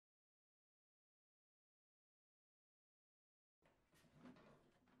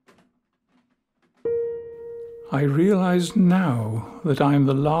I realize now that I'm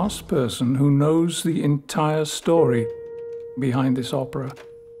the last person who knows the entire story behind this opera.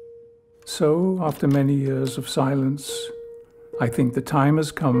 So, after many years of silence, I think the time has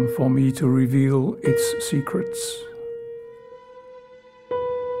come for me to reveal its secrets.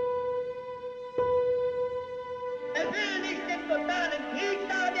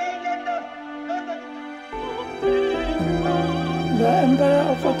 The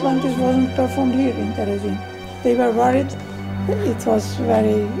Emperor of Atlantis wasn't performed here in Theresienstadt. They were worried. It was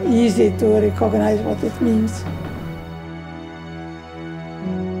very easy to recognize what it means.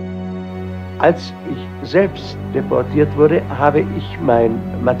 Als ich selbst deportiert wurde, habe ich mein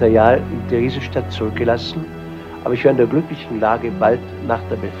Material in Theresienstadt zurückgelassen, aber ich war in der glücklichen Lage, bald nach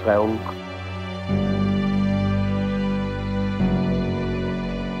der Befreiung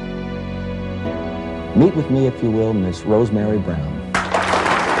Meet with me, if you will, Miss Rosemary Brown.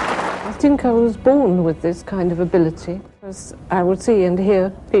 I think I was born with this kind of ability, because I would see and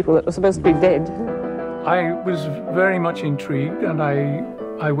hear people that were supposed to be dead. I was very much intrigued, and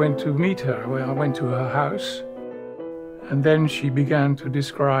I went to meet her. I went to her house, and then she began to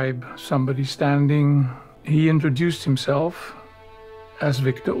describe somebody standing. He introduced himself as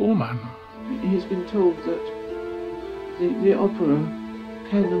Viktor Ullmann. He's been told that the opera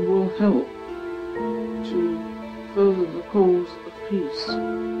can and will help to further the cause of peace.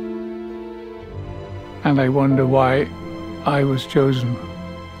 And I wonder why I was chosen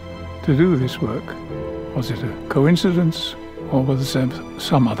to do this work. Was it a coincidence, or was there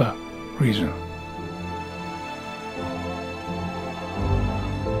some other reason?